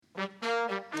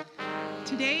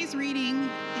Today's reading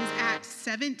is Acts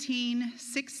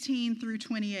 17:16 through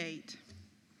 28.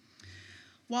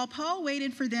 While Paul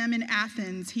waited for them in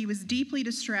Athens, he was deeply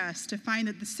distressed to find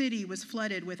that the city was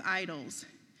flooded with idols.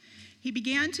 He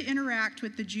began to interact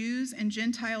with the Jews and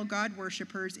Gentile God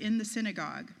worshippers in the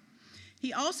synagogue.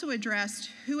 He also addressed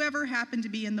whoever happened to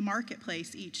be in the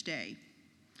marketplace each day.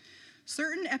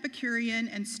 Certain Epicurean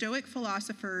and Stoic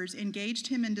philosophers engaged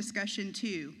him in discussion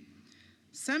too.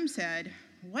 Some said,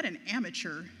 "What an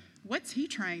amateur! What's he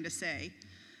trying to say?"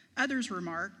 Others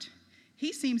remarked,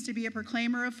 "He seems to be a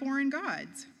proclaimer of foreign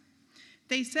gods."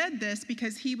 They said this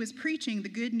because he was preaching the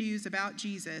good news about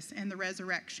Jesus and the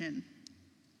resurrection.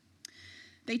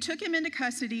 They took him into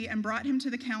custody and brought him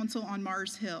to the council on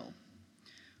Mars Hill.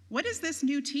 "What is this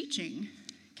new teaching?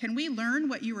 Can we learn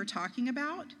what you were talking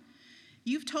about?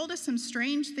 You've told us some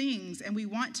strange things, and we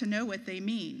want to know what they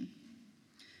mean."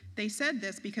 They said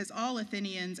this because all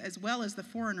Athenians, as well as the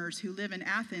foreigners who live in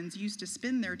Athens, used to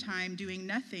spend their time doing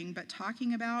nothing but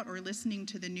talking about or listening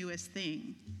to the newest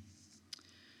thing.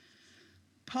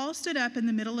 Paul stood up in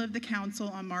the middle of the council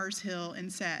on Mars Hill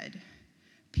and said,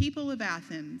 "People of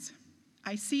Athens,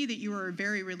 I see that you are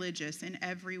very religious in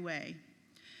every way.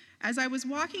 As I was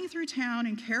walking through town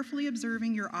and carefully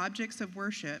observing your objects of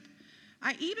worship,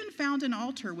 I even found an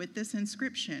altar with this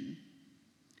inscription,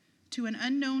 'To an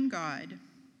unknown God.'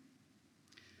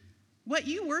 What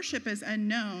you worship as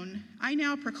unknown, I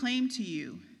now proclaim to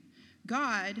you.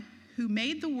 God, who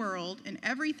made the world and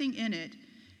everything in it,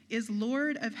 is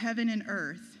Lord of heaven and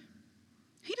earth.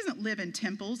 He doesn't live in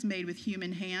temples made with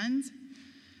human hands,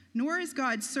 nor is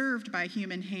God served by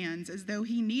human hands as though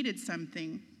he needed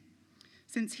something,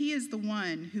 since he is the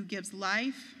one who gives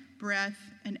life,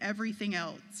 breath, and everything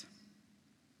else.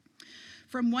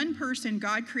 From one person,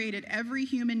 God created every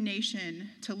human nation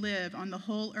to live on the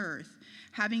whole earth,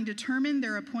 having determined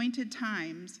their appointed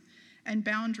times and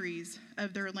boundaries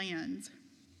of their lands.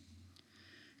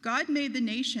 God made the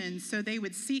nations so they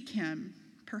would seek him,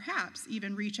 perhaps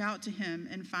even reach out to him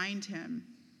and find him.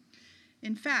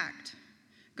 In fact,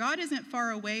 God isn't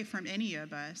far away from any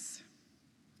of us.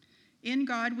 In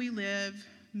God we live,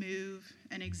 move,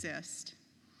 and exist.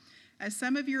 As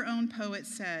some of your own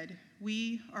poets said,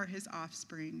 we are his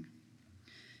offspring."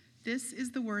 This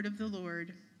is the word of the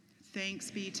Lord. Thanks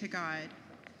be to God.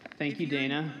 Thank you,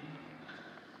 Dana,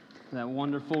 for that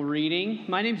wonderful reading.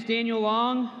 My name's Daniel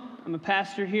Long. I'm a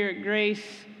pastor here at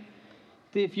Grace.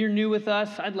 If you're new with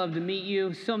us, I'd love to meet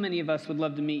you. So many of us would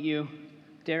love to meet you.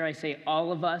 Dare I say,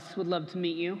 all of us would love to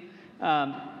meet you.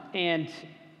 And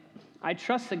I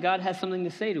trust that God has something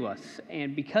to say to us.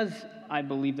 And because I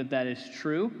believe that that is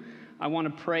true, I want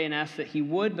to pray and ask that he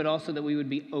would, but also that we would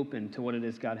be open to what it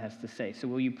is God has to say. So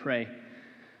will you pray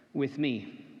with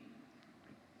me?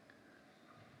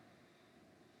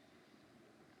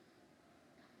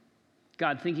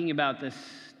 God, thinking about this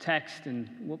text and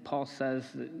what Paul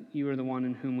says, that you are the one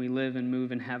in whom we live and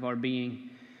move and have our being.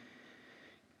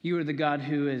 You are the God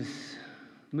who has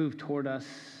moved toward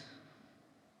us,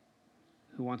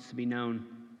 who wants to be known.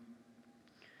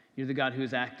 You're the God who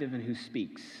is active and who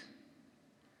speaks.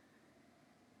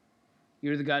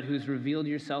 You're the God who has revealed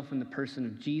yourself in the person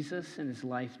of Jesus and his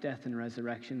life, death, and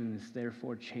resurrection, and has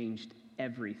therefore changed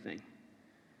everything.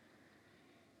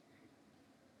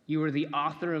 You are the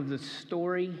author of the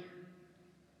story.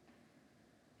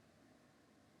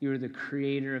 You are the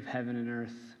creator of heaven and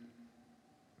earth.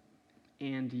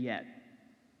 And yet,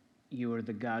 you are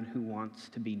the God who wants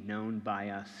to be known by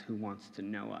us, who wants to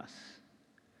know us.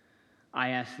 I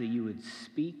ask that you would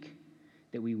speak,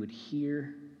 that we would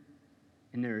hear.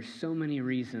 And there are so many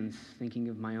reasons, thinking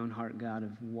of my own heart, God,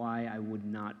 of why I would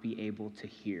not be able to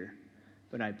hear.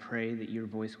 But I pray that your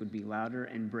voice would be louder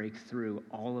and break through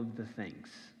all of the things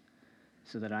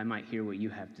so that I might hear what you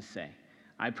have to say.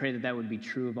 I pray that that would be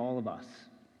true of all of us,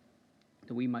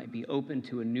 that we might be open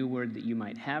to a new word that you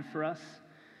might have for us,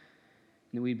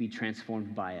 and that we'd be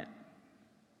transformed by it.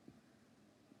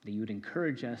 That you would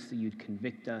encourage us, that you'd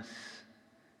convict us,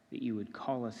 that you would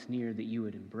call us near, that you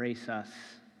would embrace us,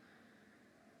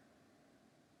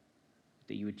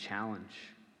 that you would challenge.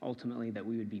 Ultimately, that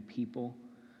we would be people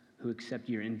who accept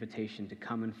your invitation to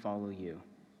come and follow you,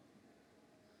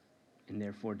 and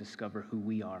therefore discover who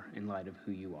we are in light of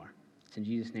who you are. It's in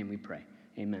Jesus' name we pray.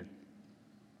 Amen.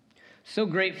 So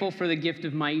grateful for the gift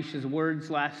of Maisha's words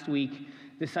last week.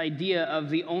 This idea of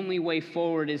the only way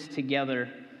forward is together.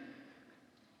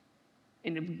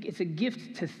 And it's a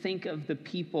gift to think of the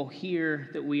people here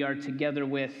that we are together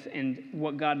with and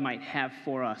what God might have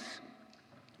for us.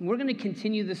 We're going to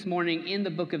continue this morning in the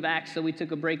book of Acts. So we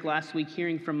took a break last week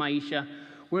hearing from Maisha.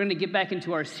 We're going to get back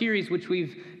into our series, which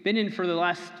we've been in for the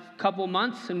last couple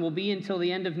months and will be until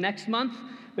the end of next month.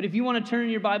 But if you want to turn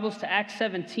your Bibles to Acts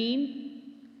 17,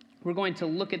 we're going to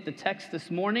look at the text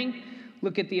this morning,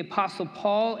 look at the Apostle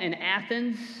Paul in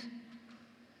Athens.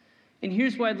 And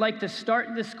here's where I'd like to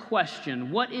start this question.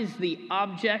 What is the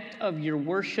object of your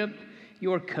worship,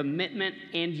 your commitment,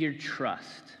 and your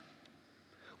trust?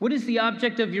 What is the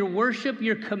object of your worship,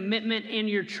 your commitment, and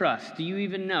your trust? Do you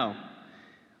even know?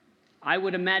 I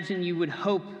would imagine you would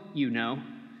hope you know.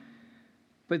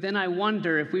 But then I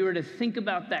wonder, if we were to think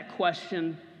about that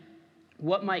question,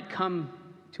 what might come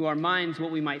to our minds, what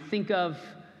we might think of.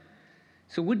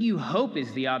 So what do you hope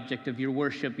is the object of your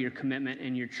worship, your commitment,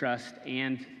 and your trust?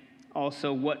 And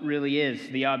also, what really is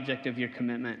the object of your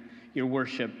commitment, your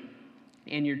worship,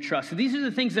 and your trust? So these are the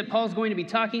things that Paul's going to be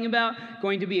talking about,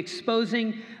 going to be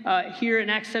exposing here in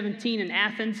Acts 17 in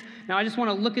Athens. Now, I just want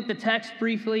to look at the text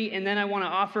briefly, and then I want to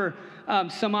offer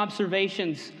some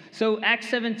observations. So Acts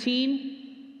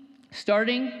 17,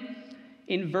 starting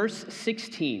in verse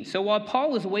 16. So while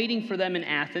Paul was waiting for them in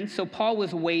Athens, so Paul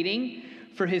was waiting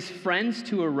for his friends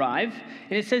to arrive,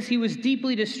 and it says he was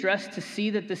deeply distressed to see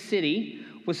that the city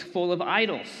was full of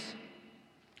idols.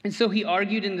 And so he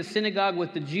argued in the synagogue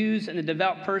with the Jews and the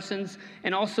devout persons,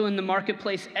 and also in the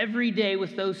marketplace every day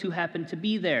with those who happened to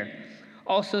be there.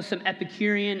 Also some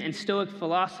Epicurean and Stoic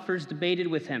philosophers debated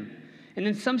with him. And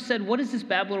then some said, "What does this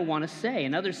babbler want to say?"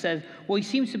 And others said, "Well, he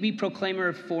seems to be proclaimer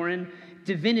of foreign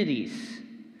divinities."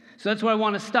 So that's where I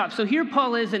want to stop. So here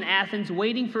Paul is in Athens,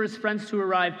 waiting for his friends to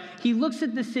arrive. He looks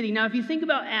at the city. Now, if you think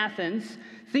about Athens,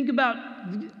 think about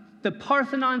the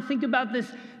Parthenon, think about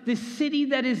this city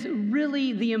that is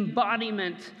really the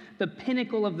embodiment, the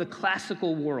pinnacle of the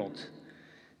classical world.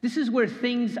 This is where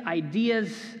things,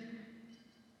 ideas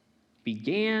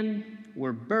began,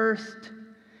 were birthed.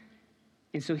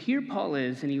 And so here Paul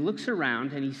is, and he looks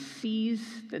around, and he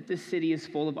sees that this city is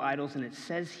full of idols, and it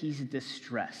says he's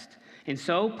distressed. And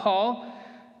so Paul,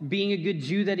 being a good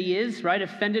Jew that he is, right,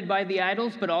 offended by the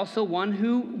idols, but also one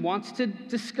who wants to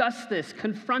discuss this,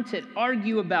 confront it,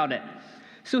 argue about it.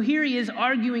 So here he is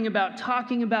arguing about,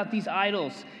 talking about these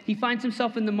idols. He finds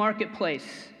himself in the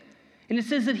marketplace. And it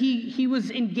says that he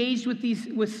was engaged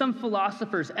with some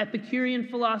philosophers, Epicurean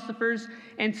philosophers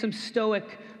and some Stoic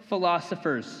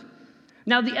philosophers.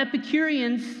 Now the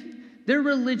Epicureans, their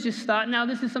religious thought, now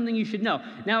this is something you should know.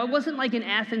 Now it wasn't like in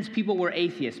Athens people were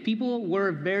atheists. People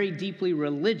were very deeply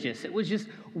religious. It was just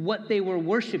what they were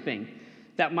worshiping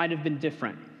that might have been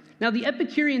different. Now the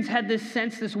Epicureans had this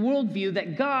sense, this worldview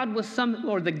that God was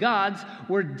the gods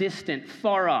were distant,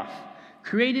 far off,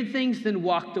 created things, then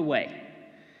walked away.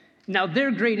 Now their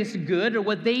greatest good, or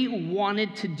what they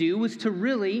wanted to do, was to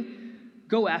really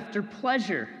go after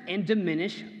pleasure and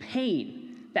diminish pain.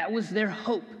 That was their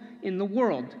hope in the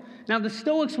world. Now the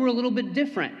Stoics were a little bit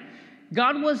different.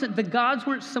 The gods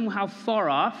weren't somehow far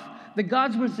off. The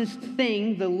gods was this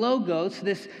thing, the logos,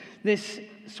 this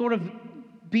sort of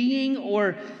being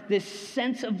or this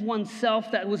sense of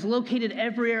oneself that was located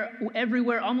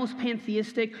everywhere, almost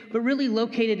pantheistic, but really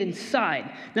located inside.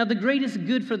 Now the greatest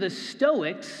good for the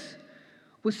Stoics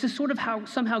was to sort of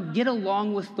somehow get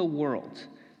along with the world.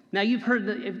 Now you've heard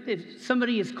that if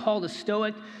somebody is called a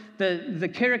Stoic, the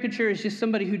caricature is just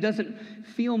somebody who doesn't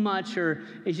feel much or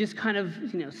is just kind of,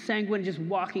 sanguine, just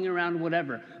walking around,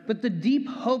 whatever. But the deep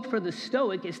hope for the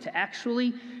Stoic is to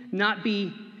actually not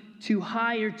be too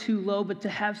high or too low, but to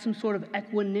have some sort of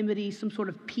equanimity, some sort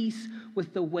of peace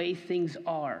with the way things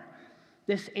are.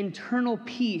 This internal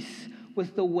peace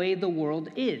with the way the world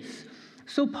is.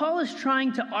 So Paul is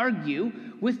trying to argue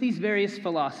with these various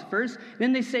philosophers.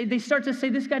 Then they start to say,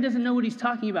 this guy doesn't know what he's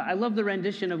talking about. I love the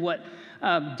rendition of what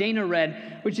Dana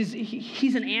read, which is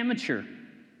he's an amateur.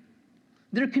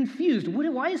 They're confused.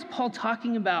 Why is Paul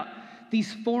talking about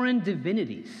these foreign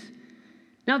divinities?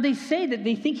 Now they say that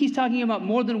they think he's talking about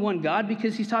more than one God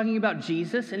because he's talking about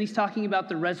Jesus and he's talking about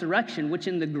the resurrection, which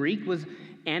in the Greek was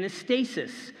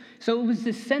anastasis. So it was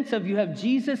this sense of you have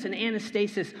Jesus and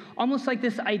anastasis, almost like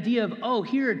this idea of,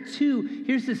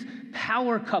 here's this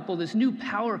power couple, this new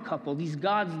power couple, these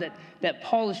gods that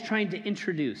Paul is trying to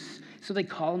introduce. So they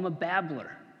call him a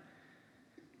babbler.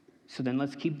 So then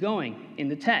let's keep going in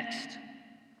the text.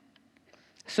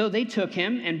 So they took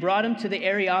him and brought him to the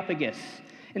Areopagus,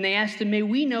 and they asked him, "May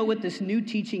we know what this new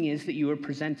teaching is that you are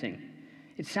presenting?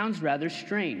 It sounds rather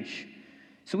strange.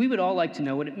 So we would all like to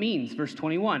know what it means." Verse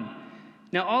 21.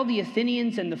 Now all the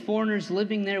Athenians and the foreigners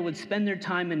living there would spend their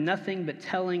time in nothing but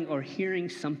telling or hearing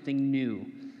something new.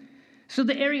 So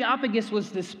the Areopagus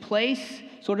was this place,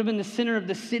 sort of in the center of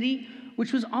the city,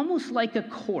 which was almost like a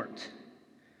court.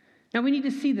 Now we need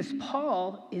to see this.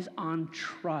 Paul is on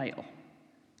trial.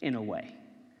 in a way.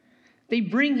 They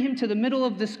bring him to the middle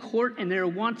of this court, and they're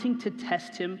wanting to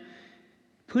test him,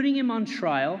 putting him on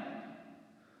trial,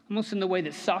 almost in the way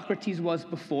that Socrates was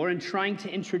before, and trying to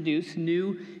introduce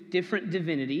new, different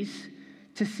divinities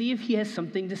to see if he has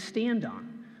something to stand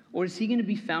on. Or is he going to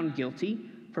be found guilty,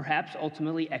 perhaps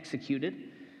ultimately executed?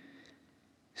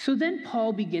 So then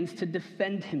Paul begins to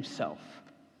defend himself.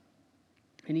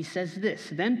 And he says this,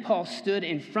 "Then Paul stood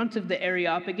in front of the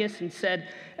Areopagus and said,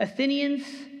 'Athenians,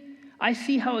 I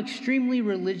see how extremely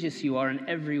religious you are in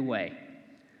every way.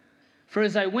 For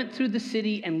as I went through the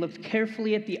city and looked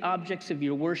carefully at the objects of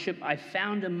your worship, I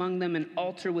found among them an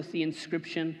altar with the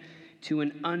inscription, "To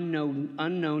an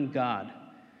unknown God."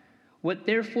 What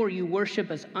therefore you worship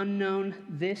as unknown,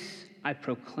 this I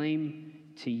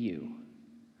proclaim to you.'"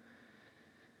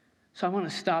 So I want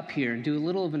to stop here and do a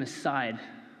little of an aside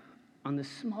on this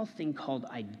small thing called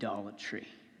idolatry.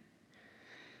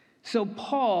 So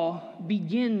Paul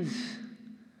begins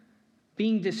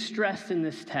being distressed in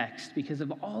this text because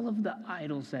of all of the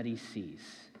idols that he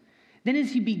sees. Then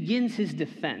as he begins his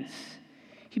defense,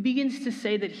 he begins to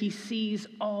say that he sees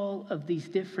all of these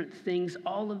different things,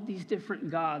 all of these different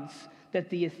gods that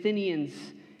the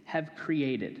Athenians have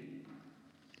created.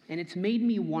 And it's made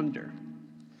me wonder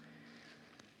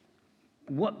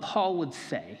what Paul would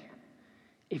say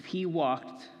if he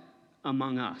walked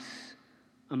among us,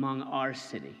 among our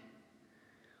city.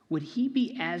 Would he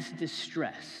be as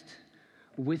distressed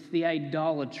with the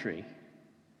idolatry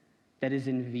that is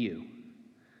in view?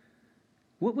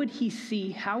 What would he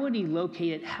see? How would he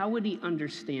locate it? How would he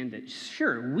understand it?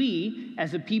 Sure, we,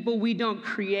 as a people, we don't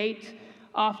create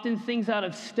often things out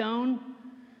of stone.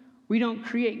 We don't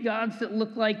create gods that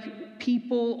look like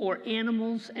people or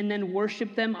animals and then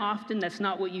worship them often. That's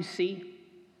not what you see.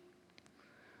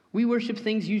 We worship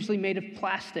things usually made of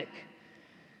plastic,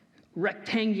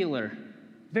 rectangular,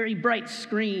 very bright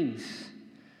screens.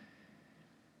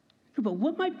 But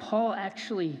what might Paul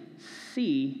actually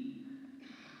see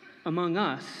among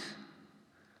us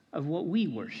of what we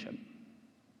worship?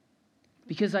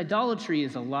 Because idolatry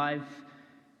is alive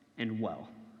and well.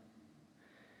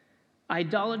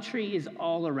 Idolatry is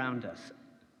all around us.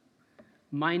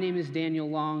 My name is Daniel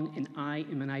Long, and I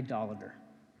am an idolater.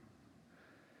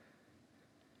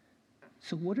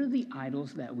 So what are the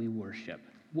idols that we worship?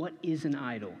 What is an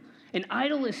idol? An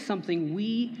idol is something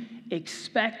we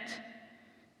expect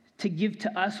to give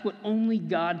to us what only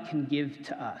God can give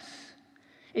to us.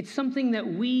 It's something that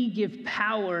we give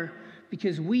power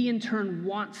because we in turn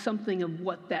want something of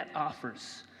what that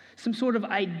offers. Some sort of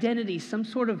identity, some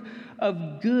sort of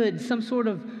good, some sort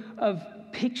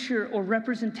of picture or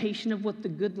representation of what the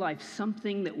good life,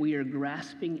 something that we are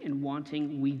grasping and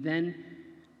wanting, we then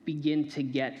begin to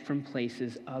get from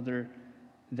places other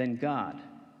than God.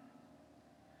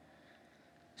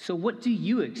 So what do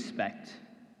you expect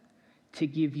to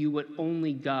give you what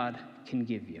only God can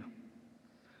give you?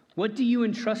 What do you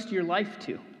entrust your life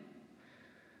to?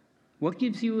 What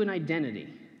gives you an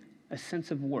identity, a sense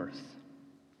of worth?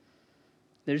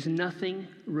 There's nothing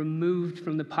removed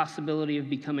from the possibility of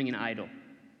becoming an idol.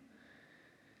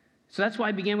 So that's why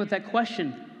I began with that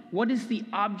question. What is the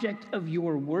object of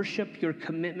your worship, your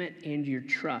commitment, and your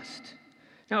trust?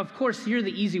 Now, of course, here are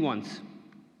the easy ones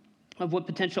of what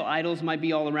potential idols might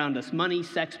be all around us. Money,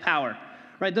 sex, power,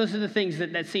 right? Those are the things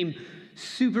that seem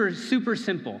super, super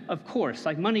simple. Of course,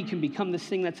 like money can become this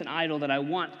thing that's an idol that I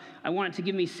want. I want it to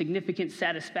give me significant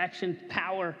satisfaction,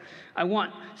 power. I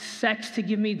want sex to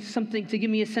give me something, to give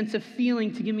me a sense of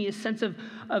feeling, to give me a sense of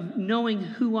knowing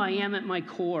who I am at my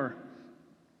core.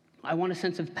 I want a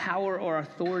sense of power or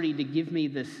authority to give me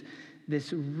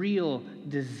this real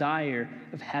desire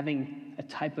of having a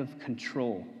type of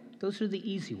control. Those are the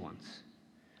easy ones.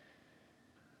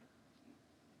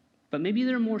 But maybe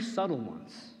there are more subtle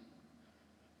ones.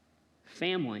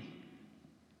 Family,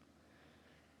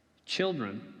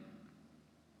 children,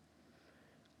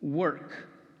 work,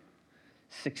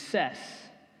 success,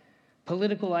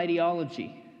 political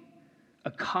ideology,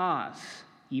 a cause,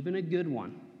 even a good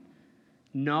one,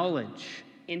 knowledge,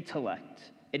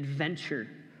 intellect, adventure,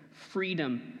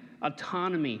 freedom,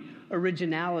 autonomy,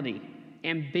 originality,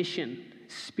 ambition,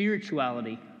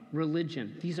 spirituality,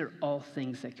 religion. These are all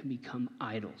things that can become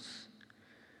idols.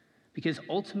 Because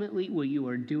ultimately what you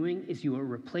are doing is you are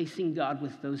replacing God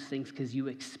with those things because you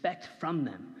expect from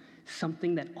them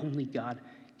something that only God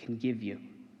can give you.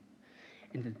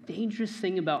 And the dangerous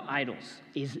thing about idols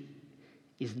is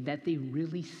that they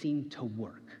really seem to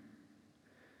work.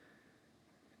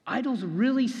 Idols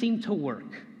really seem to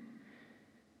work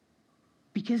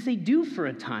because they do for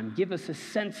a time give us a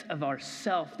sense of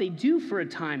ourself. They do for a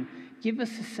time give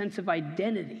us a sense of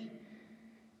identity.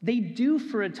 They do,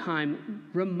 for a time,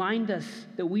 remind us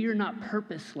that we are not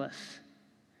purposeless.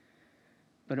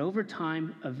 But over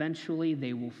time, eventually,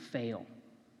 they will fail.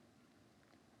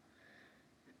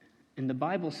 And the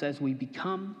Bible says we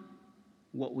become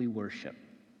what we worship.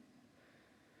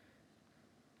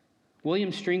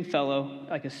 William Stringfellow,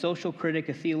 like a social critic,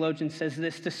 a theologian, says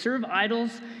this: to serve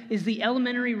idols is the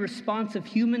elementary response of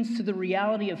humans to the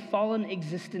reality of fallen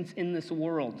existence in this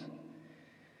world.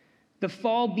 The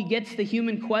fall begets the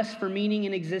human quest for meaning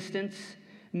in existence.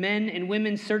 Men and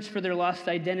women search for their lost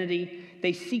identity.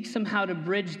 They seek somehow to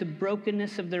bridge the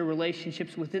brokenness of their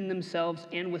relationships within themselves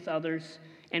and with others,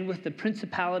 and with the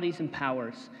principalities and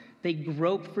powers. They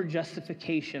grope for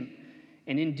justification.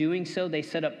 And in doing so, they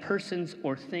set up persons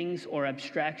or things or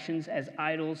abstractions as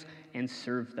idols and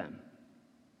serve them.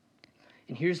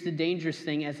 And here's the dangerous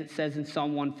thing, as it says in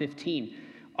Psalm 115.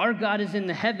 Our God is in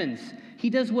the heavens. He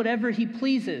does whatever he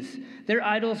pleases. Their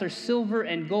idols are silver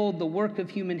and gold, the work of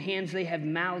human hands. They have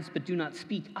mouths but do not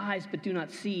speak, eyes but do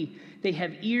not see. They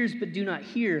have ears but do not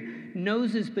hear,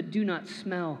 noses but do not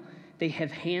smell. They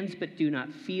have hands but do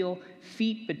not feel,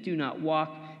 feet but do not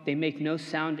walk. They make no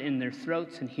sound in their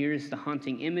throats, and here is the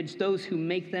haunting image. Those who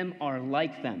make them are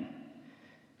like them.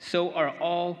 So are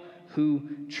all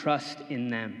who trust in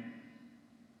them.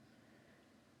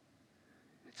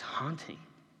 It's haunting.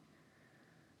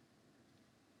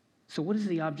 So what is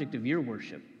the object of your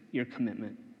worship, your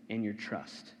commitment, and your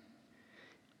trust?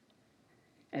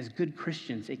 As good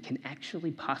Christians, it can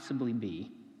actually possibly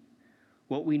be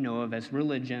what we know of as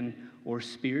religion or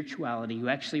spirituality. You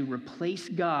actually replace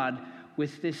God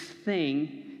with this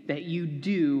thing that you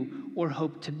do or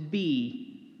hope to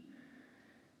be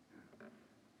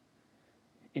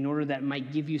in order that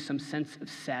might give you some sense of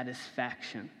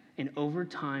satisfaction. And over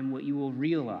time, what you will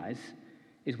realize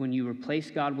is when you replace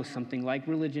God with something like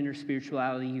religion or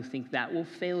spirituality, you think that will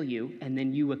fail you, and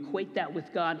then you equate that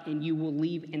with God, and you will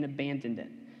leave and abandon it.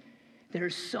 There are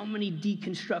so many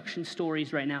deconstruction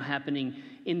stories right now happening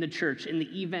in the church, in the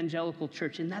evangelical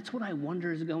church, and that's what I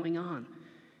wonder is going on.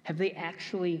 Have they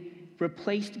actually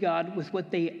replaced God with what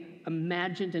they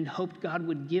imagined and hoped God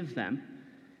would give them,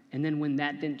 and then when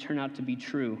that didn't turn out to be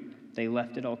true, they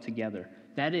left it altogether?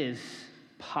 That is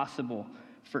possible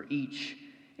for each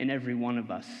and every one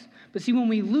of us. But see, when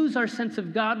we lose our sense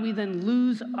of God, we then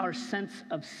lose our sense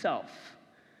of self,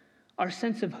 our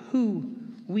sense of who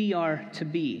we are to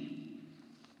be.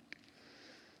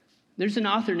 There's an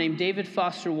author named David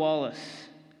Foster Wallace.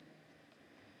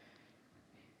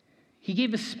 He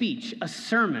gave a speech, a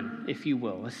sermon, if you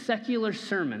will, a secular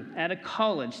sermon at a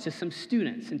college to some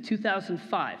students in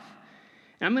 2005.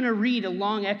 And I'm going to read a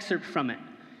long excerpt from it.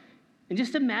 And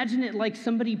just imagine it like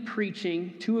somebody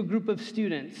preaching to a group of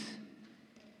students.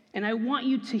 And I want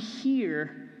you to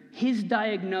hear his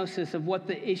diagnosis of what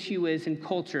the issue is in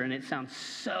culture. And it sounds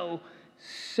so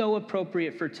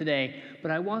appropriate for today.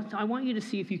 But I want you to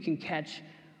see if you can catch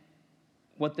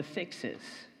what the fix is.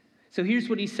 So here's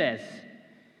what he says.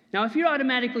 Now, if you're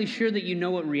automatically sure that you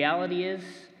know what reality is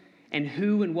and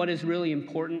who and what is really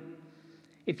important,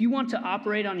 if you want to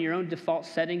operate on your own default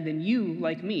setting, then you,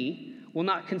 like me, will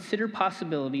not consider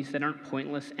possibilities that aren't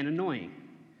pointless and annoying.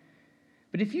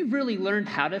 But if you've really learned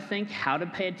how to think, how to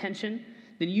pay attention,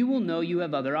 then you will know you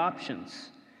have other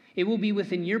options. It will be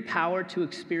within your power to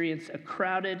experience a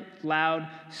crowded, loud,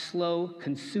 slow,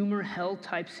 consumer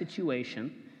hell-type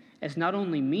situation as not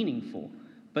only meaningful,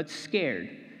 but scared,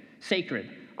 sacred,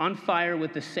 on fire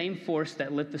with the same force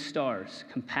that lit the stars,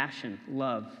 compassion,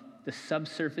 love, the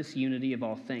subsurface unity of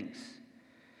all things.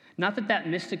 Not that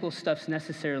mystical stuff's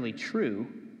necessarily true.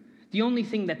 The only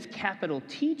thing that's capital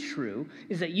T true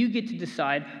is that you get to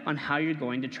decide on how you're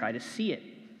going to try to see it.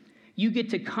 You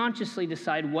get to consciously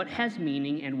decide what has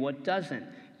meaning and what doesn't.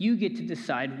 You get to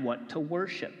decide what to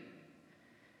worship.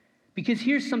 Because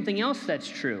here's something else that's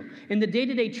true. In the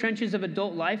day-to-day trenches of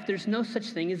adult life, there's no such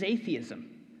thing as atheism.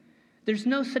 There's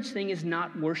no such thing as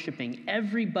not worshiping.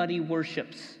 Everybody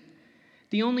worships.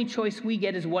 The only choice we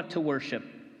get is what to worship.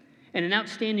 And an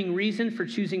outstanding reason for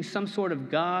choosing some sort of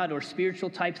God or spiritual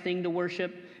type thing to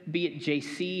worship, be it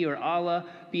JC or Allah,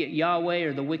 be it Yahweh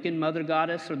or the Wiccan Mother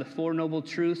Goddess or the Four Noble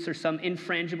Truths or some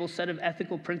infrangible set of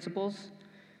ethical principles,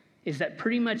 is that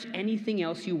pretty much anything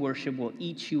else you worship will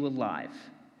eat you alive.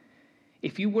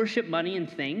 If you worship money and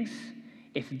things,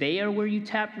 if they are where you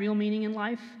tap real meaning in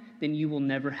life, then you will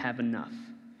never have enough.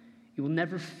 You will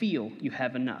never feel you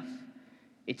have enough.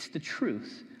 It's the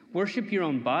truth. Worship your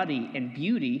own body and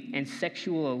beauty and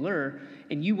sexual allure,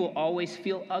 and you will always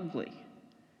feel ugly.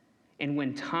 And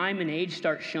when time and age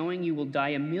start showing, you will die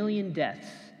a million deaths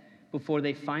before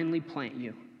they finally plant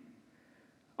you.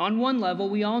 On one level,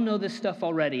 we all know this stuff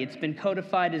already. It's been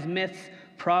codified as myths,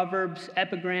 proverbs,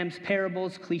 epigrams,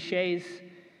 parables, cliches,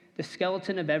 the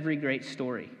skeleton of every great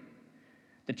story.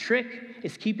 The trick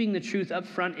is keeping the truth up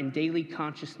front in daily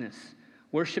consciousness.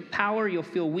 Worship power, you'll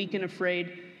feel weak and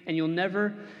afraid, and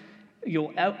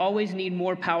you'll always need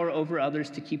more power over others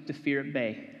to keep the fear at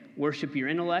bay. Worship your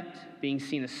intellect, being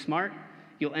seen as smart,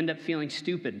 you'll end up feeling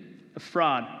stupid, a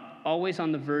fraud, always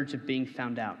on the verge of being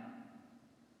found out.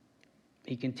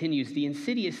 He continues, the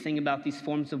insidious thing about these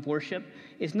forms of worship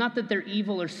is not that they're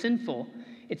evil or sinful,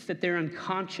 it's that they're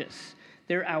unconscious.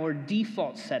 They're our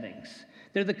default settings.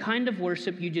 They're the kind of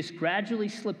worship you just gradually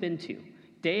slip into,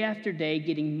 day after day,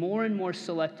 getting more and more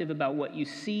selective about what you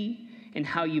see and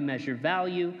how you measure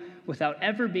value, without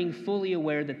ever being fully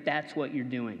aware that that's what you're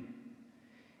doing.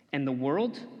 And the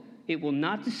world, it will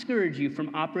not discourage you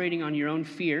from operating on your own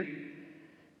fear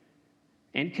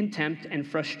and contempt and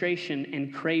frustration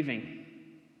and craving.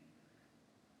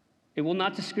 It will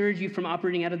not discourage you from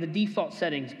operating out of the default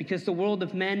settings, because the world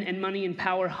of men and money and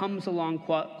power hums along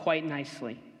quite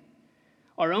nicely.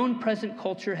 Our own present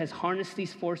culture has harnessed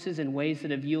these forces in ways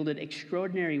that have yielded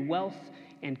extraordinary wealth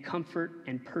and comfort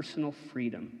and personal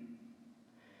freedom.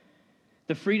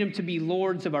 The freedom to be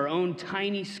lords of our own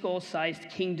tiny skull-sized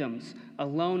kingdoms,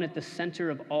 alone at the center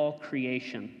of all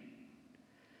creation.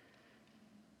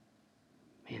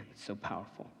 Man, it's so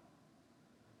powerful.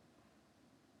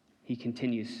 He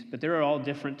continues, but there are all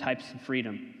different types of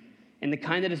freedom. And the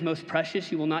kind that is most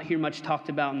precious, you will not hear much talked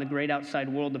about in the great outside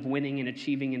world of winning and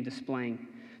achieving and displaying.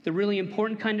 The really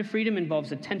important kind of freedom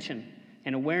involves attention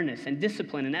and awareness and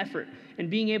discipline and effort and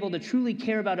being able to truly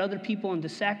care about other people and to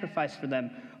sacrifice for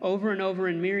them over and over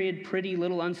in myriad pretty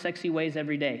little unsexy ways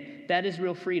every day. That is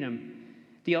real freedom.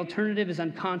 The alternative is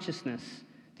unconsciousness,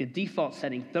 the default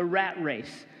setting, the rat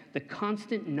race, the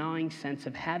constant gnawing sense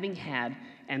of having had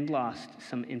and lost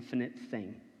some infinite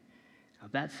thing. Now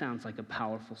that sounds like a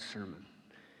powerful sermon,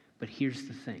 but here's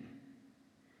the thing.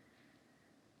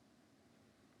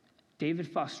 David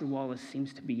Foster Wallace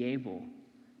seems to be able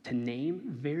to name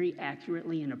very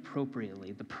accurately and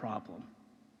appropriately the problem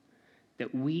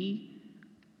that we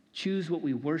choose what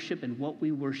we worship, and what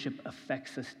we worship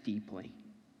affects us deeply.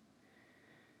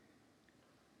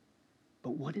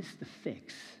 But what is the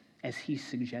fix, as he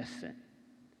suggests it?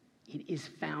 It is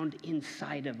found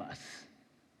inside of us.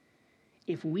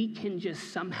 If we can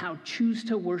just somehow choose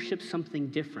to worship something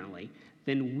differently,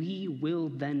 then we will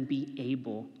then be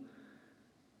able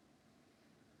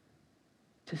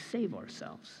to save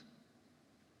ourselves.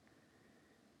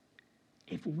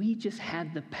 If we just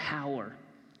had the power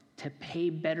to pay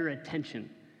better attention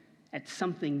at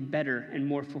something better and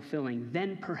more fulfilling,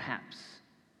 then perhaps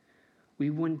we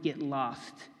wouldn't get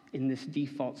lost in this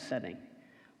default setting.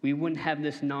 We wouldn't have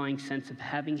this gnawing sense of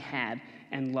having had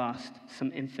and lost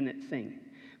some infinite thing.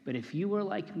 But if you are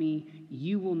like me,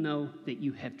 you will know that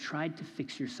you have tried to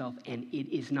fix yourself and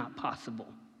it is not possible.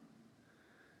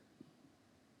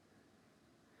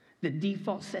 The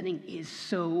default setting is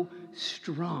so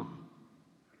strong.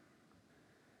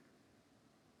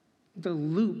 The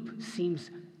loop seems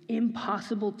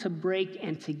impossible to break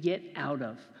and to get out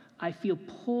of. I feel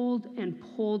pulled and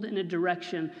pulled in a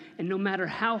direction, and no matter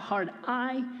how hard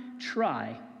I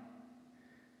try,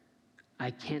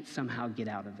 I can't somehow get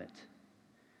out of it.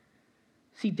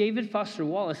 See, David Foster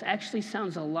Wallace actually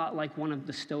sounds a lot like one of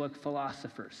the Stoic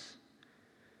philosophers.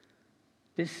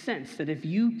 This sense that if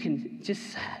you can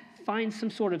just find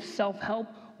some sort of self-help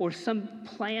or some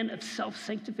plan of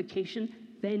self-sanctification,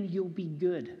 then you'll be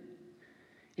good.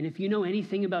 And if you know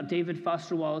anything about David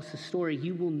Foster Wallace's story,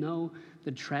 you will know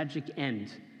the tragic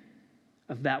end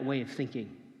of that way of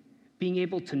thinking. Being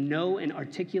able to know and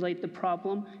articulate the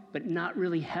problem, but not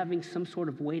really having some sort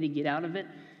of way to get out of it,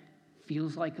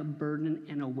 feels like a burden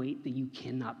and a weight that you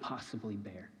cannot possibly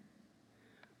bear.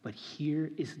 But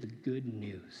here is the good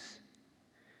news.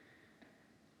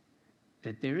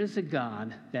 That there is a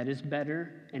God that is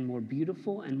better and more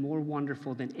beautiful and more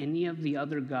wonderful than any of the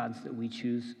other gods that we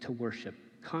choose to worship,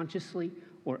 consciously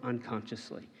or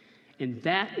unconsciously. And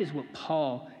that is what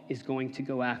Paul is going to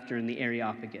go after in the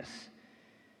Areopagus.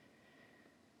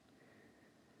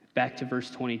 Back to verse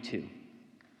 22.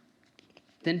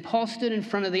 Then Paul stood in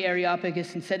front of the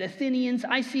Areopagus and said, "Athenians,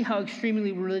 I see how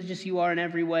extremely religious you are in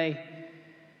every way.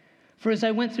 For as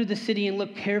I went through the city and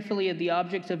looked carefully at the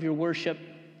objects of your worship,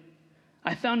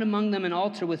 I found among them an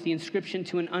altar with the inscription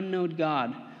to an unknown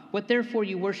God. What therefore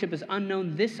you worship as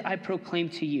unknown, this I proclaim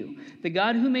to you. The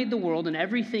God who made the world and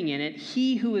everything in it,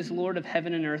 he who is Lord of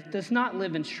heaven and earth, does not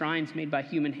live in shrines made by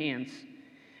human hands,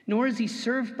 nor is he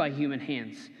served by human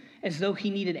hands, as though he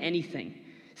needed anything,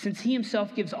 since he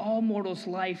himself gives all mortals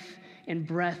life and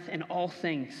breath and all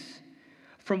things.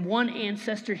 From one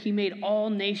ancestor he made all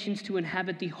nations to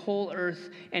inhabit the whole earth,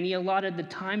 and he allotted the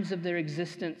times of their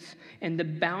existence and the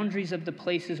boundaries of the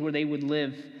places where they would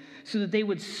live, so that they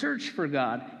would search for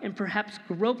God and perhaps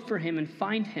grope for him and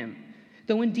find him,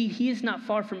 though indeed he is not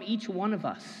far from each one of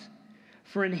us.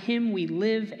 For in him we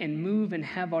live and move and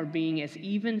have our being, as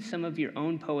even some of your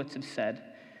own poets have said,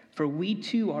 for we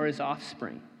too are his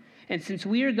offspring. And since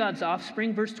we are God's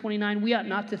offspring, verse 29, we ought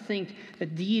not to think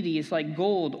that deity is like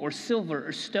gold or silver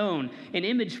or stone, an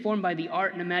image formed by the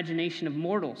art and imagination of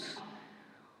mortals.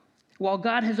 While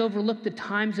God has overlooked the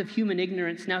times of human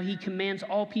ignorance, now he commands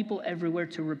all people everywhere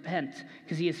to repent,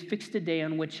 because he has fixed a day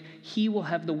on which he will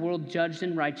have the world judged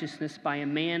in righteousness by a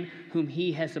man whom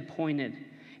he has appointed.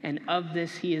 And of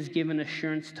this he has given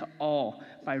assurance to all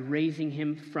by raising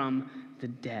him from the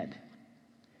dead.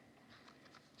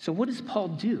 So what does Paul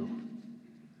do?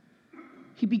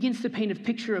 He begins to paint a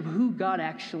picture of who God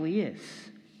actually is.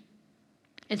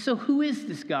 And so who is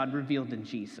this God revealed in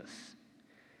Jesus?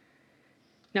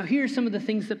 Now here are some of the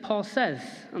things that Paul says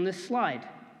on this slide.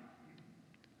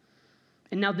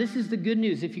 And now this is the good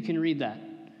news, if you can read that.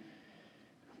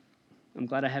 I'm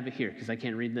glad I have it here because I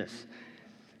can't read this.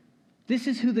 This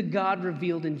is who the God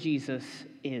revealed in Jesus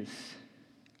is.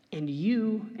 And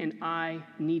you and I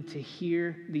need to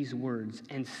hear these words,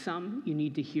 and some you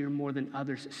need to hear more than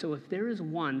others. So if there is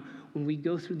one, when we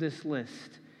go through this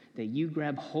list, that you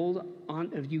grab hold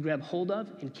of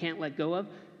and can't let go of,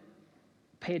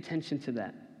 pay attention to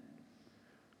that.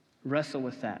 Wrestle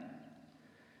with that.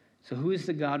 So who is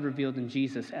the God revealed in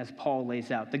Jesus, as Paul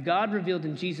lays out? The God revealed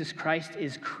in Jesus Christ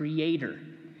is creator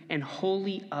and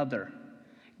wholly other.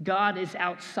 God is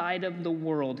outside of the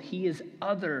world. He is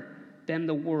other than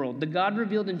the world. The God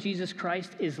revealed in Jesus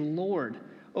Christ is Lord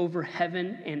over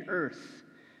heaven and earth.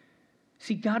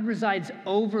 See, God resides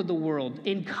over the world,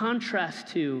 in contrast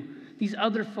to these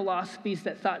other philosophies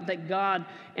that thought that God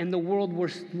and the world were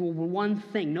one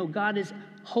thing. No, God is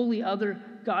wholly other.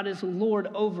 God is Lord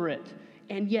over it,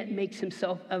 and yet makes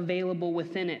himself available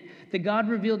within it. The God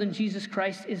revealed in Jesus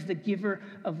Christ is the giver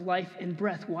of life and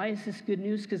breath. Why is this good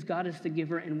news? Because God is the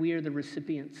giver and we are the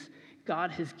recipients.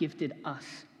 God has gifted us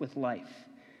with life.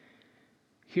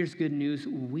 Here's good news.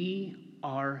 We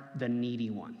are the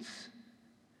needy ones.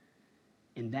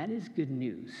 And that is good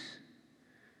news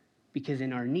because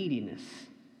in our neediness,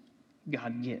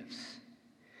 God gives.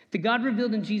 The God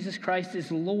revealed in Jesus Christ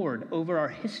is Lord over our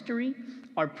history,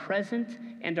 our present,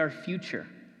 and our future.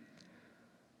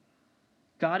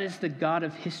 God is the God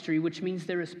of history, which means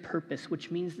there is purpose, which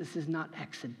means this is not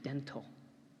accidental.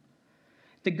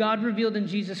 The God revealed in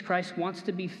Jesus Christ wants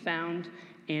to be found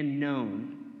and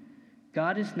known.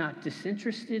 God is not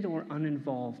disinterested or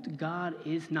uninvolved. God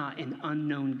is not an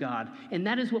unknown God. And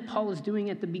that is what Paul is doing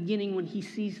at the beginning when he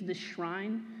sees the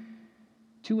shrine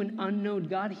to an unknown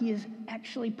God. He is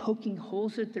actually poking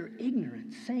holes at their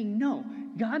ignorance, saying, no,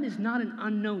 God is not an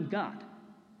unknown God.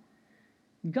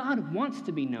 God wants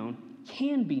to be known,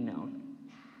 can be known.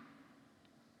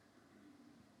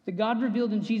 The God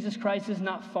revealed in Jesus Christ is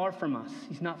not far from us.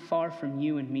 He's not far from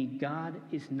you and me. God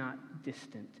is not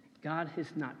distant. God has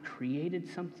not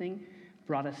created something,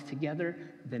 brought us together,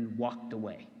 then walked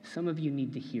away. Some of you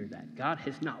need to hear that. God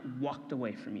has not walked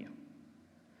away from you.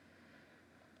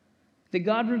 The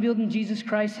God revealed in Jesus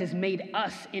Christ has made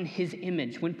us in his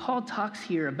image. When Paul talks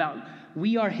here about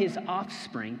we are his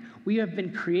offspring, we have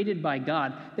been created by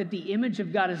God, that the image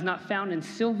of God is not found in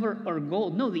silver or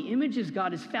gold. No, the image of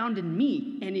God is found in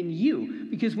me and in you,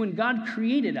 because when God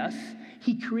created us,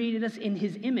 he created us in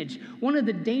his image. One of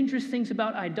the dangerous things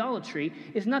about idolatry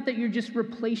is not that you're just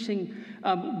replacing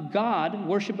God,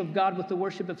 worship of God, with the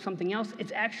worship of something else.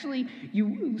 It's actually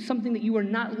something that you are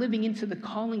not living into the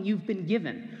calling you've been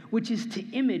given, which is to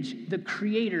image the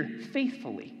Creator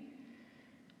faithfully.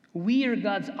 We are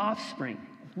God's offspring.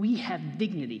 We have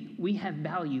dignity. We have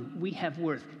value. We have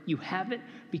worth. You have it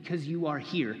because you are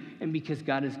here and because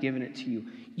God has given it to you.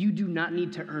 You do not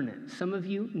need to earn it. Some of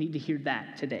you need to hear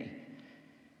that today.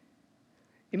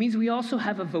 It means we also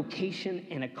have a vocation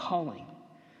and a calling.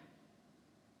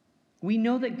 We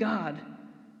know that God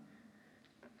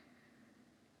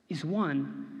is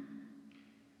one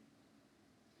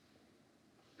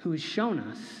who has shown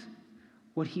us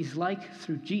what he's like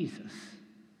through Jesus.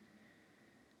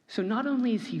 So not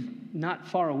only is he not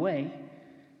far away,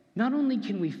 not only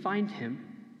can we find him,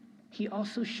 he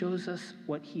also shows us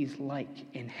what he's like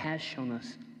and has shown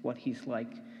us what he's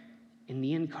like in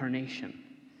the incarnation,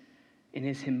 in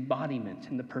his embodiment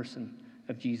in the person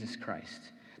of Jesus Christ.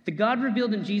 The God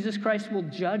revealed in Jesus Christ will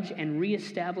judge and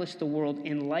reestablish the world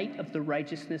in light of the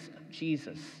righteousness of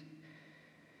Jesus.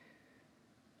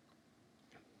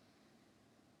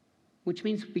 which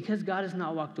means because God has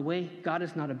not walked away, God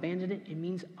has not abandoned it, it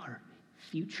means our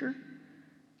future,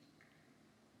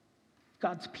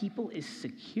 God's people, is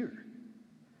secure.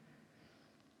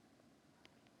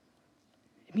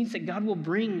 It means that God will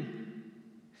bring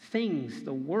things,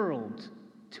 the world,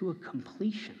 to a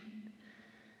completion.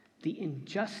 The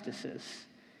injustices,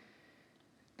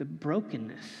 the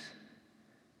brokenness,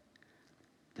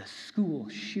 the school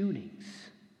shootings,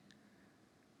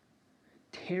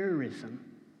 terrorism,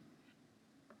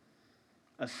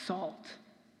 assault.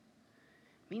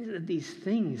 It means that these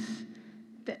things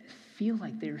that feel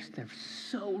like they're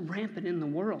so rampant in the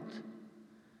world,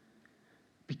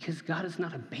 because God has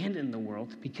not abandoned the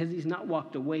world, because he's not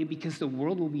walked away, because the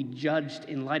world will be judged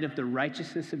in light of the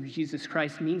righteousness of Jesus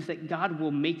Christ, means that God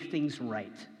will make things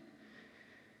right.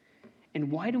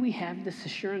 And why do we have this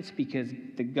assurance? Because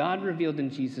the God revealed in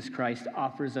Jesus Christ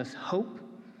offers us hope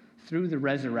through the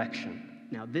resurrection.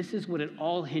 Now, this is what it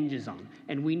all hinges on.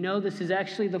 And we know this is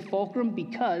actually the fulcrum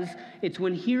because it's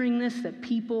when hearing this that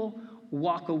people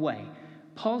walk away.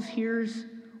 Paul's hearers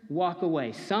walk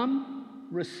away. Some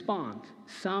respond.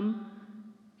 Some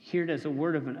hear it as a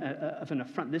word of an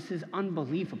affront. This is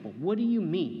unbelievable. What do you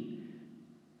mean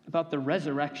about the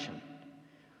resurrection?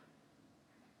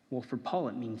 Well, for Paul,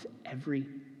 it means everything,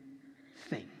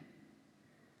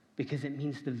 because it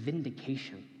means the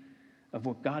vindication of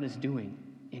what God is doing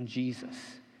in Jesus.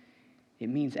 It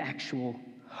means actual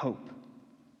hope.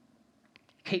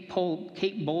 Kate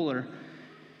Bowler,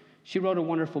 she wrote a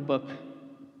wonderful book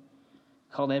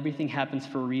called Everything Happens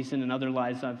for a Reason and Other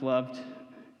Lies I've Loved.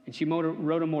 And she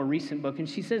wrote a more recent book, and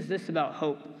she says this about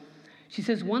hope. She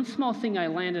says, one small thing I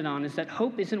landed on is that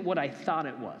hope isn't what I thought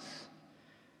it was,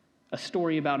 a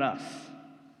story about us.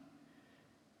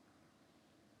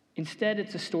 Instead,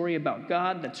 it's a story about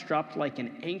God that's dropped like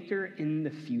an anchor in the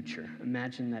future.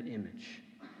 Imagine that image.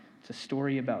 It's a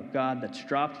story about God that's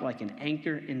dropped like an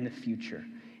anchor in the future.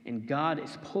 And God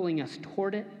is pulling us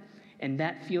toward it, and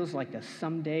that feels like a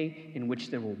someday in which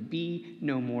there will be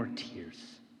no more tears.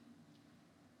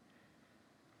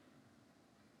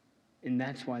 And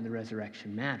that's why the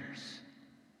resurrection matters.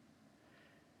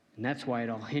 And that's why it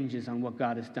all hinges on what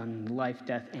God has done in the life,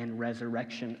 death, and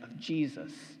resurrection of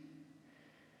Jesus.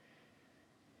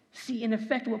 See, in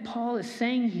effect, what Paul is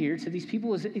saying here to these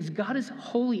people is God is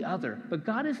wholly other, but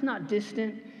God is not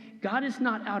distant, God is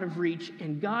not out of reach,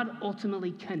 and God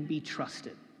ultimately can be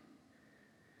trusted.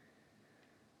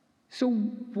 So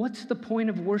what's the point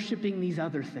of worshiping these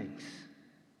other things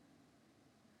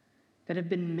that have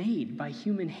been made by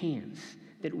human hands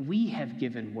that we have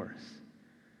given worth,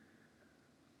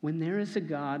 when there is a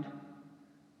God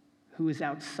who is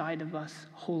outside of us,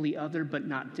 wholly other but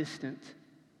not distant,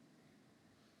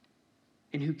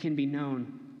 and who can be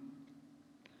known,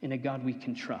 and a God we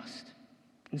can trust?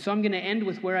 And so I'm going to end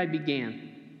with where I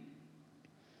began.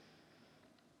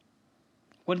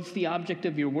 What is the object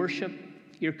of your worship,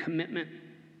 your commitment,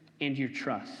 and your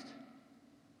trust?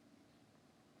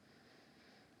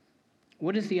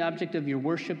 What is the object of your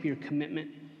worship, your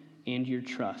commitment, and your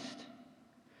trust?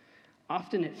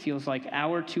 Often it feels like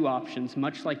our two options,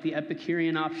 much like the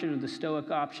Epicurean option or the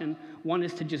Stoic option, one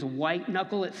is to just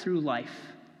white-knuckle it through life,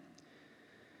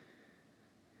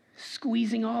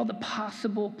 squeezing all the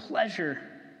possible pleasure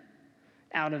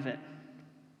out of it.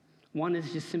 One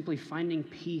is just simply finding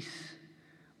peace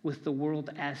with the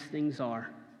world as things are.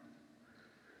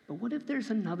 But what if there's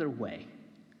another way?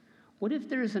 What if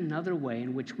there is another way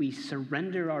in which we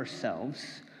surrender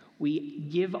ourselves, we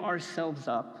give ourselves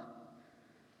up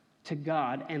to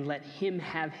God and let him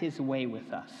have his way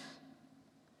with us?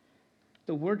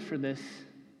 The word for this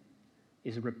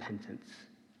is repentance,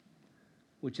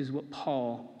 which is what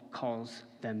Paul calls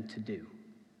them to do.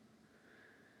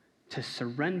 To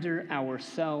surrender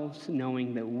ourselves,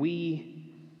 knowing that we,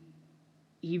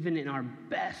 even in our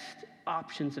best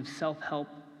options of self-help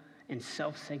and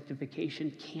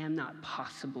self-sanctification, cannot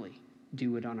possibly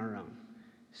do it on our own.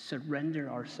 Surrender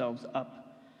ourselves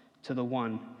up to the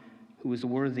one who is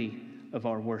worthy of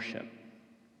our worship.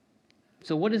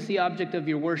 So what is the object of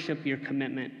your worship, your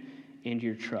commitment, and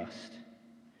your trust?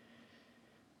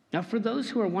 Now, for those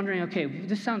who are wondering, okay,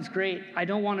 this sounds great. I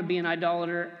don't want to be an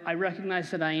idolater. I recognize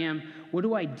that I am. What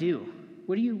do I do?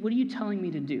 What are you telling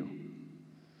me to do?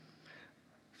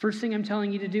 First thing I'm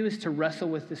telling you to do is to wrestle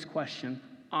with this question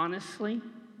honestly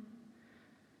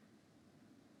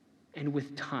and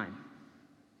with time.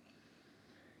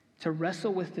 To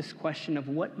wrestle with this question of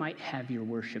what might have your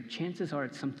worship. Chances are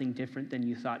it's something different than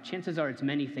you thought. Chances are it's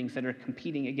many things that are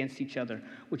competing against each other,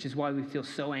 which is why we feel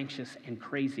so anxious and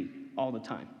crazy all the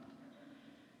time.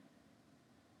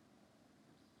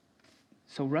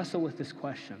 So wrestle with this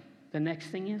question. The next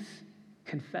thing is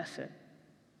Confess it.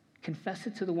 Confess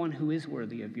it to the one who is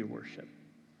worthy of your worship.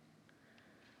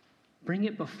 Bring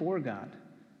it before God.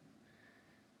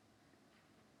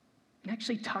 And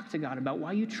actually talk to God about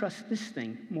why you trust this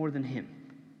thing more than him.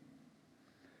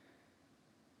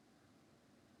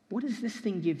 What does this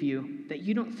thing give you that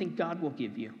you don't think God will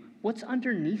give you? What's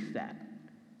underneath that?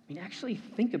 I mean, actually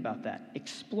think about that.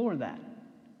 Explore that.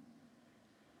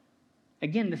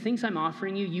 Again, the things I'm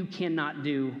offering you, you cannot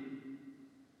do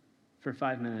for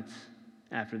 5 minutes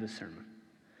after the sermon.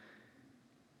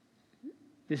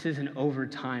 This is an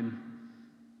overtime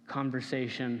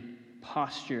conversation,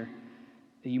 posture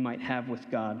that you might have with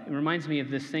God. It reminds me of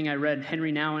this thing I read.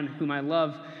 Henry Nouwen, whom I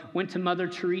love, went to Mother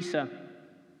Teresa,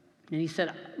 and he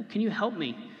said, can you help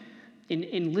me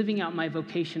in living out my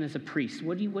vocation as a priest?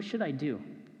 What should I do?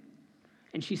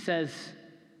 And she says,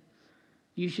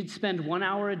 you should spend 1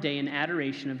 hour a day in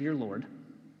adoration of your Lord,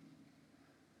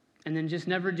 and then just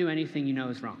never do anything you know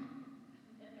is wrong.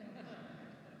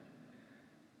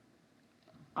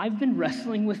 I've been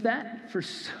wrestling with that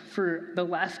for the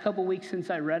last couple weeks since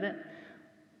I read it,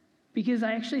 because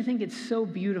I actually think it's so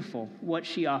beautiful what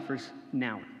she offers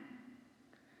now.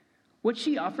 What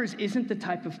she offers isn't the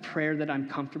type of prayer that I'm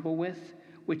comfortable with,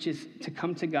 which is to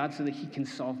come to God so that he can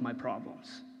solve my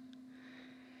problems,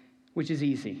 which is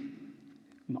easy.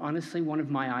 Honestly, one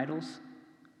of my idols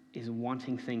is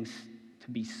wanting things to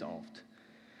be solved.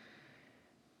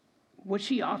 What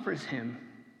she offers him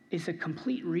is a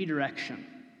complete redirection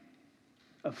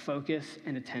of focus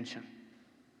and attention.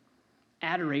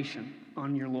 Adoration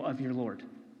of your Lord.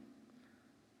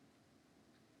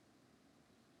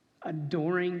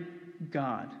 Adoring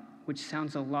God, which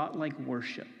sounds a lot like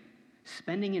worship.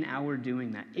 Spending an hour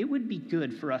doing that. It would be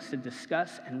good for us to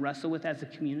discuss and wrestle with as a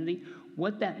community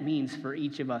what that means for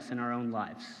each of us in our own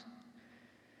lives.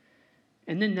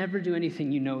 And then never do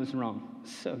anything you know is wrong.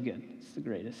 So good. It's the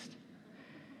greatest.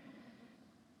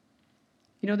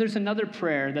 You know, there's another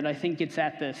prayer that I think gets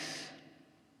at this,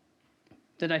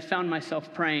 that I found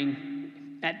myself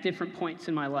praying at different points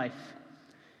in my life.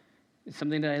 It's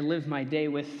something that I live my day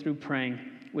with through praying,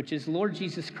 which is, Lord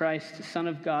Jesus Christ, Son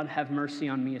of God, have mercy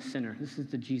on me, a sinner. This is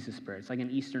the Jesus prayer. It's like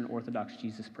an Eastern Orthodox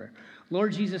Jesus prayer.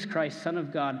 Lord Jesus Christ, Son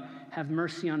of God, have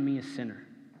mercy on me, a sinner.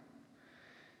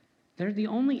 The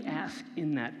only ask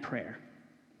in that prayer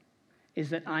is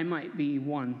that I might be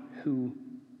one who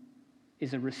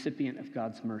is a recipient of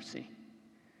God's mercy.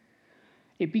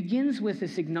 It begins with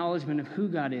this acknowledgement of who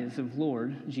God is, of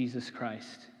Lord Jesus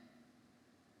Christ.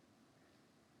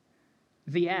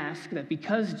 The ask that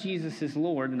because Jesus is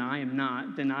Lord and I am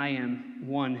not, then I am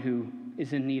one who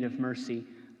is in need of mercy.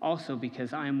 Also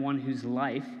because I am one whose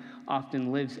life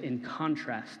often lives in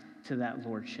contrast to that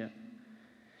lordship.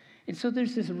 And so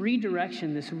there's this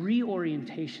redirection, this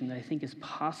reorientation that I think is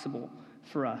possible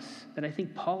for us, that I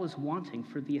think Paul is wanting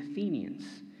for the Athenians.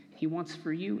 He wants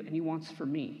for you and he wants for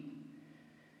me.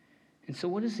 And so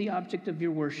what is the object of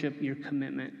your worship, your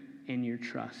commitment, and your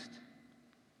trust?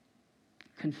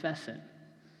 Confess it.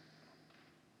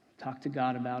 Talk to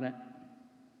God about it.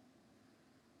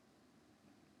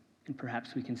 And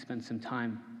perhaps we can spend some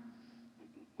time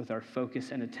with our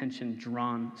focus and attention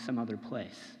drawn some other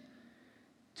place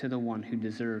to the one who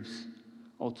deserves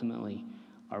ultimately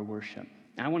our worship.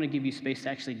 And I want to give you space to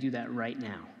actually do that right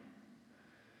now.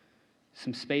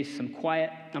 Some space, some quiet.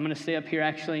 I'm going to stay up here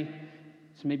actually.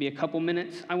 So maybe a couple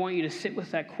minutes. I want you to sit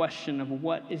with that question of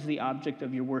what is the object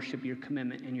of your worship, your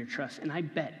commitment, and your trust. And I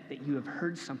bet that you have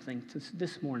heard something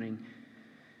this morning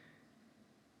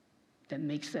that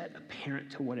makes that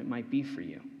apparent to what it might be for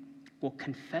you. Well,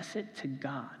 confess it to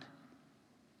God.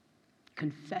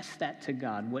 Confess that to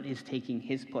God, what is taking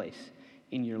his place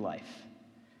in your life.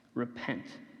 Repent.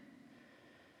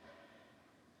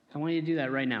 I want you to do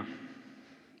that right now.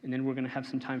 And then we're going to have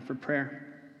some time for prayer.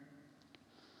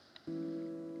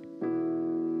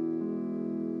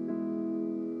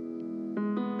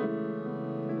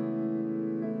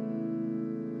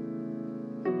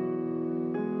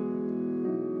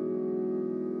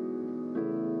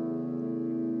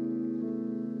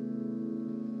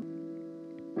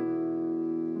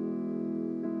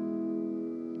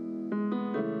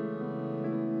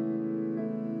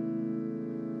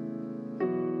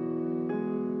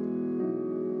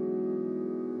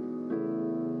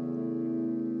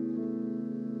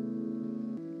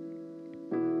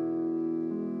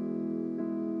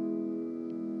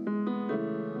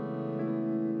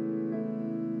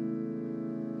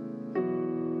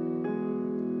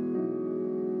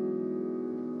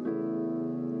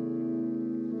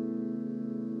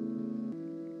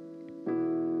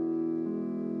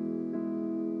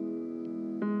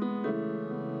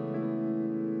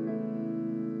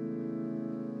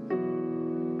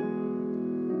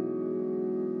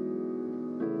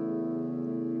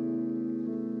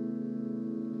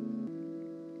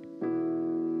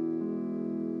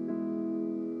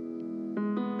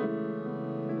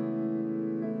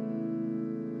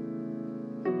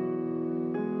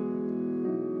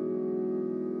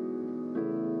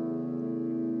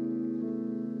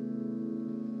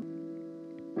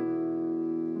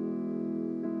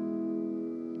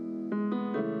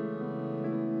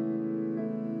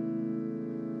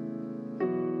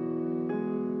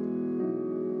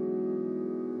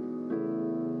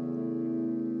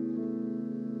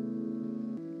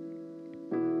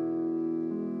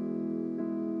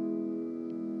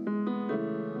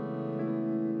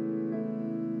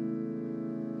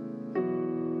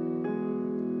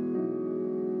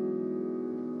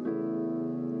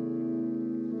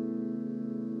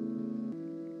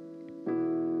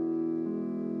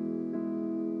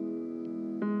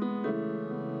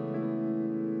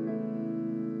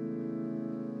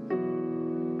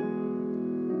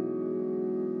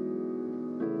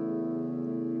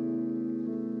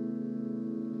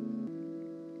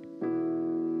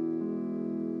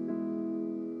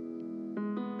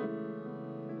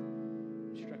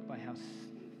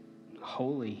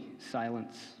 holy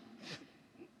silence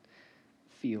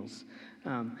feels.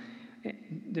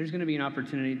 There's going to be an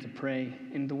opportunity to pray,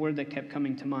 and the word that kept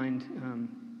coming to mind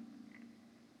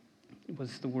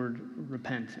was the word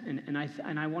repent. And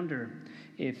I wonder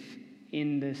if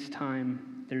in this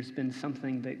time there's been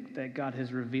something that God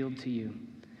has revealed to you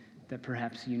that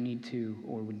perhaps you need to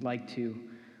or would like to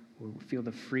or feel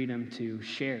the freedom to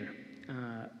share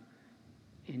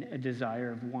in a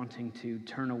desire of wanting to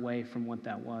turn away from what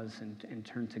that was and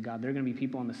turn to God. There are going to be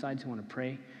people on the sides who want to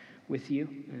pray with you.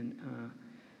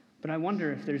 But I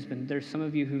wonder if there's some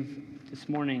of you who've this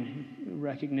morning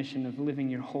recognition of living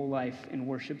your whole life in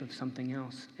worship of something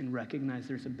else and recognize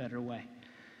there's a better way.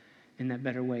 And that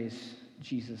better way is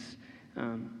Jesus.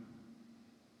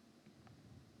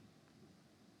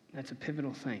 That's a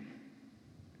pivotal thing.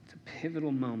 It's a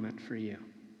pivotal moment for you.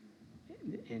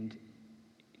 And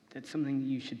that's something that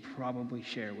you should probably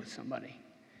share with somebody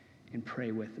and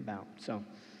pray with about. So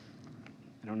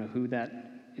I don't know who that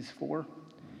is for,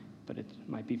 but it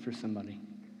might be for somebody.